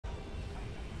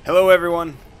Hello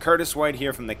everyone, Curtis White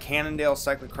here from the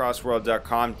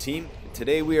CannondaleCyclocrossWorld.com team.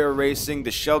 Today we are racing the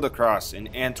Scheldecross in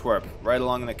Antwerp, right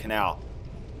along the canal.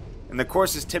 And the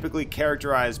course is typically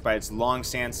characterized by its long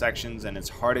sand sections and its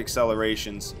hard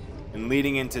accelerations. And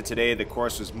leading into today, the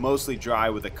course was mostly dry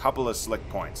with a couple of slick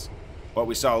points. But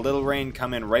we saw a little rain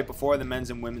come in right before the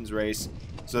men's and women's race,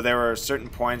 so there were certain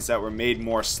points that were made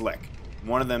more slick.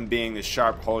 One of them being the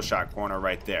sharp hole shot corner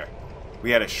right there. We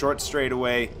had a short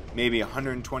straightaway, maybe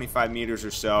 125 meters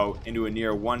or so, into a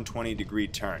near 120 degree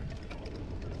turn.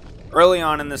 Early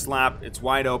on in this lap, it's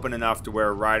wide open enough to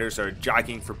where riders are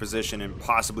jockeying for position and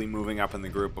possibly moving up in the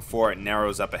group before it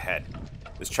narrows up ahead.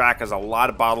 This track has a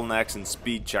lot of bottlenecks and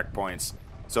speed checkpoints,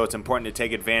 so it's important to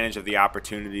take advantage of the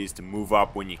opportunities to move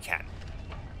up when you can.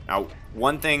 Now,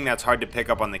 one thing that's hard to pick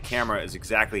up on the camera is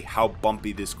exactly how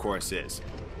bumpy this course is.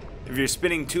 If you're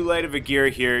spinning too light of a gear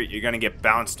here, you're going to get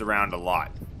bounced around a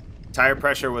lot. Tire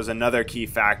pressure was another key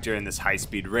factor in this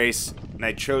high-speed race, and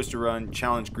I chose to run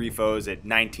Challenge Grifos at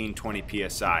 1920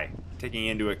 psi, taking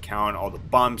into account all the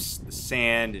bumps, the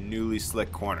sand, and newly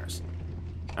slick corners.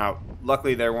 Now,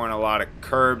 luckily there weren't a lot of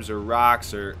curbs or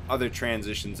rocks or other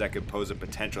transitions that could pose a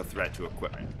potential threat to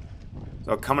equipment.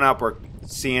 So coming up, we're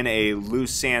seeing a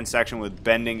loose sand section with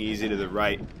bending easy to the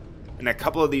right. And a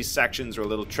couple of these sections are a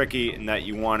little tricky in that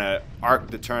you want to arc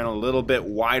the turn a little bit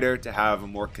wider to have a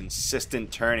more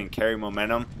consistent turn and carry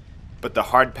momentum. But the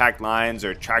hard packed lines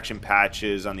or traction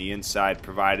patches on the inside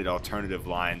provided alternative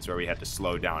lines where we had to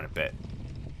slow down a bit.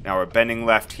 Now we're bending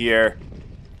left here,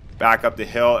 back up the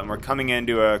hill, and we're coming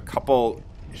into a couple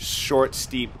short,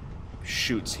 steep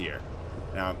chutes here.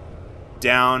 Now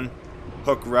down,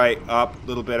 hook right, up,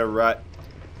 little bit of rut.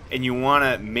 And you want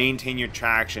to maintain your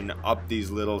traction up these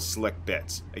little slick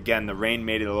bits. Again, the rain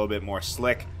made it a little bit more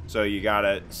slick, so you got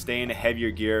to stay in a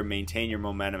heavier gear, maintain your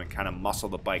momentum, and kind of muscle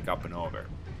the bike up and over.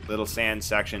 Little sand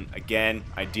section, again,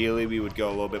 ideally we would go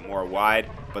a little bit more wide,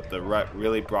 but the rut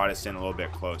really brought us in a little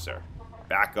bit closer.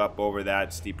 Back up over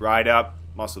that steep ride up,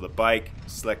 muscle the bike,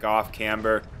 slick off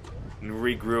camber, and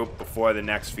regroup before the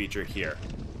next feature here.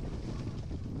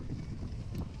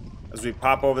 As we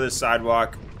pop over the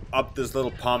sidewalk, up this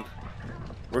little pump,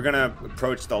 we're gonna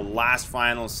approach the last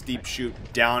final steep chute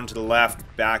down to the left,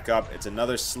 back up. It's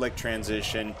another slick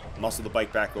transition, muscle the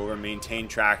bike back over, maintain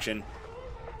traction.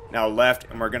 Now left,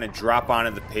 and we're gonna drop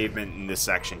onto the pavement in this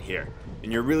section here.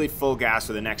 And you're really full gas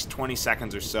for the next 20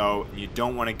 seconds or so, and you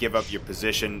don't want to give up your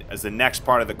position as the next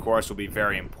part of the course will be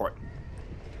very important.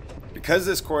 Because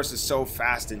this course is so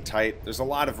fast and tight, there's a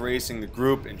lot of racing the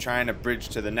group and trying to bridge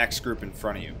to the next group in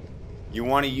front of you. You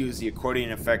want to use the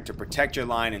accordion effect to protect your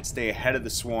line and stay ahead of the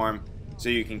swarm so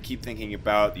you can keep thinking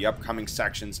about the upcoming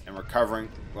sections and recovering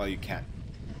while you can.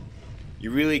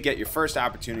 You really get your first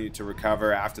opportunity to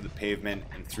recover after the pavement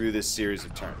and through this series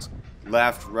of turns.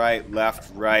 Left, right,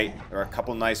 there are a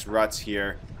couple nice ruts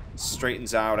here.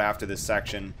 Straightens out after this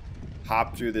section.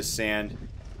 Hop through this sand.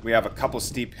 We have a couple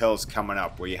steep hills coming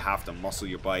up where you have to muscle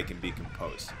your bike and be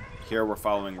composed. Here we're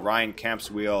following Ryan Kemp's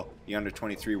wheel, the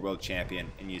under-23 world champion,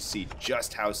 and you see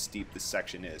just how steep this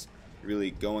section is.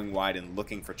 Really going wide and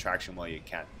looking for traction while you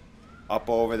can. Up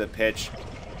over the pitch,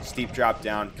 steep drop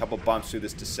down, couple bumps through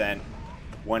this descent,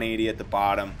 180 at the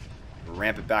bottom,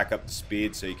 ramp it back up to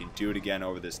speed so you can do it again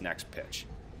over this next pitch.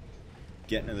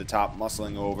 Getting to the top,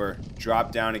 muscling over,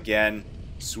 drop down again,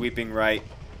 sweeping right,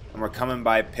 and we're coming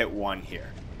by pit 1 here.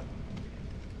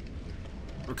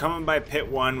 We're coming by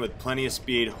pit 1 with plenty of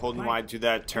speed, holding wide through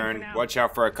that turn. Watch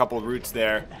out for a couple roots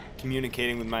there.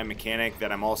 Communicating with my mechanic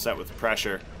that I'm all set with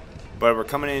pressure. But we're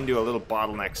coming into a little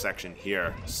bottleneck section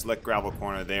here. Slick gravel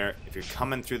corner there. If you're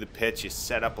coming through the pitch, you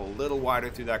set up a little wider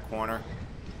through that corner.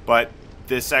 But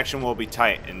this section will be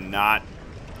tight and not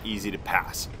easy to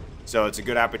pass. So it's a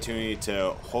good opportunity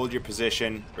to hold your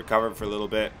position, recover for a little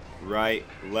bit. Right,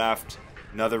 left,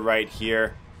 another right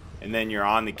here, and then you're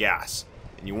on the gas.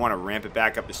 And you want to ramp it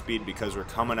back up to speed because we're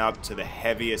coming up to the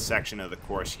heaviest section of the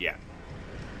course yet.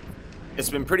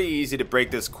 It's been pretty easy to break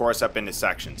this course up into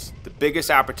sections. The biggest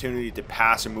opportunity to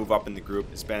pass or move up in the group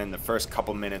has been in the first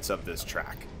couple minutes of this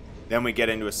track. Then we get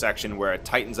into a section where it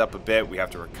tightens up a bit, we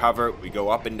have to recover, we go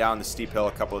up and down the steep hill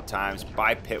a couple of times,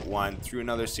 by pit 1, through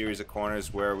another series of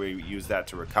corners where we use that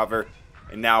to recover,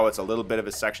 and now it's a little bit of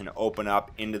a section to open up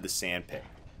into the sand pit.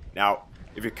 Now,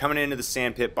 if you're coming into the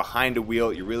sand pit behind a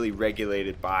wheel, you're really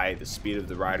regulated by the speed of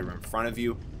the rider in front of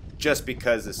you, just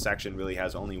because this section really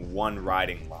has only one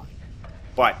riding line.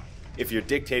 But if you're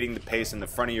dictating the pace in the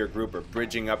front of your group or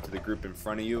bridging up to the group in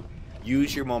front of you,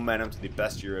 use your momentum to the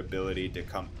best of your ability to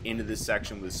come into this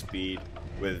section with speed,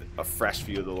 with a fresh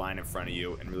view of the line in front of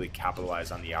you, and really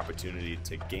capitalize on the opportunity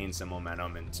to gain some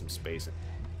momentum and some spacing.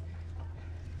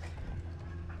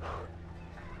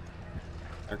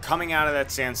 Coming out of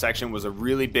that sand section was a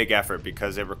really big effort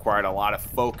because it required a lot of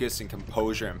focus and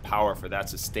composure and power for that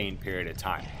sustained period of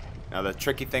time. Now the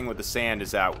tricky thing with the sand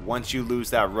is that once you lose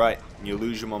that rut and you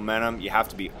lose your momentum, you have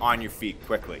to be on your feet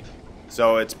quickly.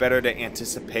 So it's better to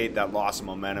anticipate that loss of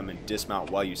momentum and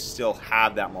dismount while you still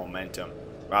have that momentum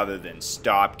rather than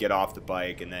stop, get off the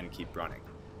bike, and then keep running.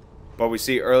 But we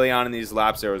see early on in these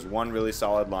laps there was one really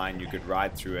solid line. You could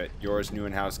ride through it. Yours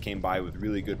Neuenhuis came by with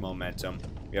really good momentum.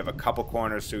 We have a couple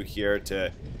corners through here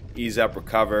to ease up,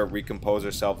 recover, recompose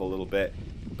ourselves a little bit.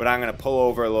 But I'm going to pull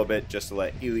over a little bit just to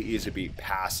let Eli Iserbyt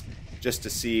pass, just to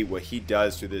see what he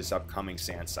does through this upcoming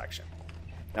sand section.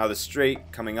 Now the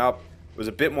straight coming up was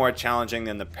a bit more challenging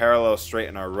than the parallel straight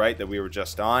on our right that we were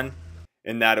just on,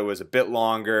 in that it was a bit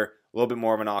longer, a little bit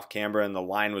more of an off camber, and the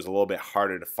line was a little bit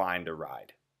harder to find to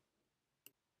ride.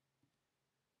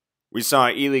 We saw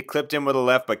Eli clipped in with a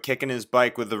left but kicking his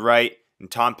bike with the right, and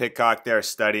Tom Pitcock there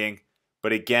studying.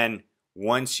 But again,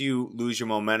 once you lose your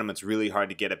momentum, it's really hard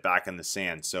to get it back in the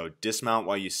sand. So dismount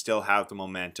while you still have the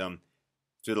momentum.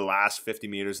 Through the last 50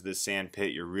 meters of this sand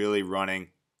pit, you're really running.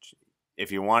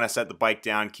 If you want to set the bike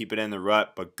down, keep it in the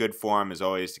rut, but good form is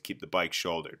always to keep the bike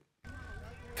shouldered.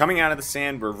 Coming out of the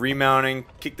sand, we're remounting.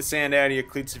 Kick the sand out of your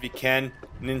cleats if you can,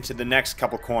 and into the next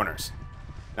couple corners.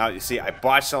 Now you see I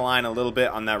botched the line a little bit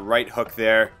on that right hook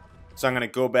there, so I'm going to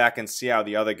go back and see how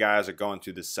the other guys are going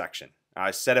through this section. Now,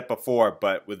 I said it before,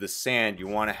 but with the sand you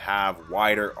want to have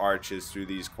wider arches through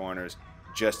these corners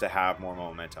just to have more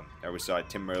momentum. There we saw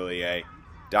Tim Merlier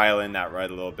dial in that right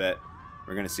a little bit.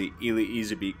 We're going to see Eli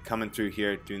Iserbyt coming through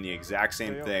here doing the exact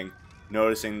same thing,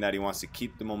 noticing that he wants to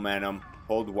keep the momentum,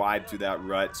 hold wide through that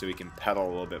rut so he can pedal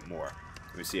a little bit more.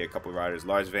 We see a couple of riders,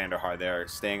 Lars van der Haar there,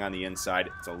 staying on the inside.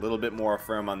 It's a little bit more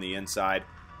firm on the inside,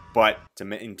 but to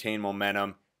maintain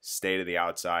momentum, stay to the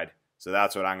outside. So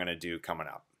that's what I'm going to do coming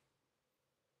up.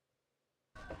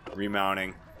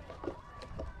 Remounting.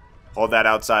 Hold that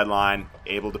outside line,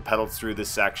 able to pedal through this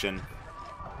section.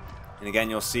 And again,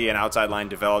 you'll see an outside line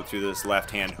develop through this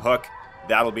left-hand hook.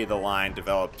 That'll be the line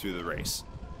developed through the race.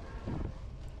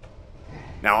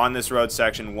 Now on this road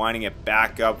section, winding it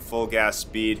back up, full gas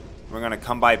speed. We're going to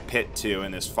come by pit 2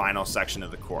 in this final section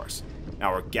of the course.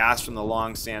 Now we're gassed from the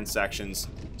long sand sections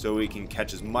so we can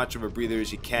catch as much of a breather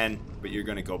as you can, but you're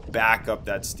going to go back up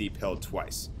that steep hill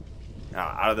twice. Now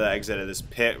out of the exit of this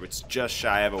pit, it's just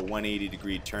shy of a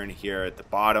 180-degree turn here at the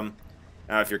bottom.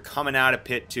 Now if you're coming out of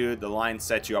pit 2, the line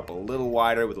sets you up a little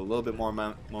wider with a little bit more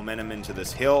momentum into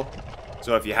this hill.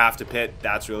 So if you have to pit,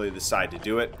 that's really the side to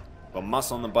do it. But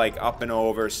muscling the bike up and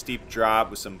over, steep drop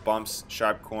with some bumps,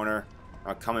 sharp corner.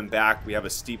 Coming back, we have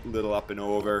a steep little up and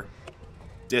over,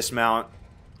 dismount,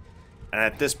 and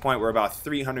at this point we're about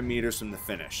 300 meters from the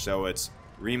finish. So it's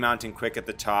remounting quick at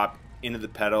the top, into the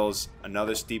pedals,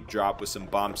 another steep drop with some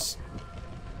bumps,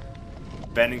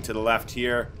 bending to the left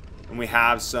here, and we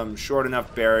have some short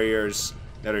enough barriers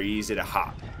that are easy to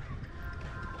hop.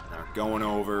 Now going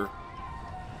over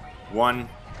 1,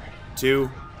 2,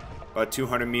 about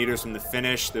 200 meters from the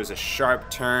finish. There's a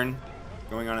sharp turn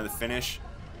going on to the finish.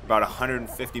 About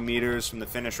 150 meters from the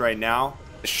finish right now.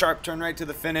 A sharp turn right to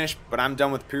the finish, but I'm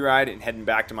done with pre-ride and heading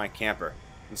back to my camper.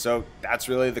 And so that's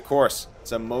really the course.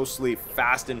 It's a mostly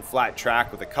fast and flat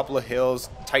track with a couple of hills,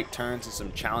 tight turns, and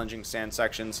some challenging sand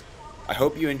sections. I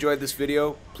hope you enjoyed this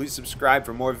video. Please subscribe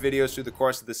for more videos through the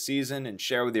course of the season and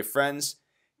share with your friends.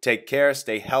 Take care,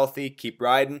 stay healthy, keep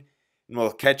riding, and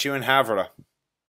we'll catch you in Havre.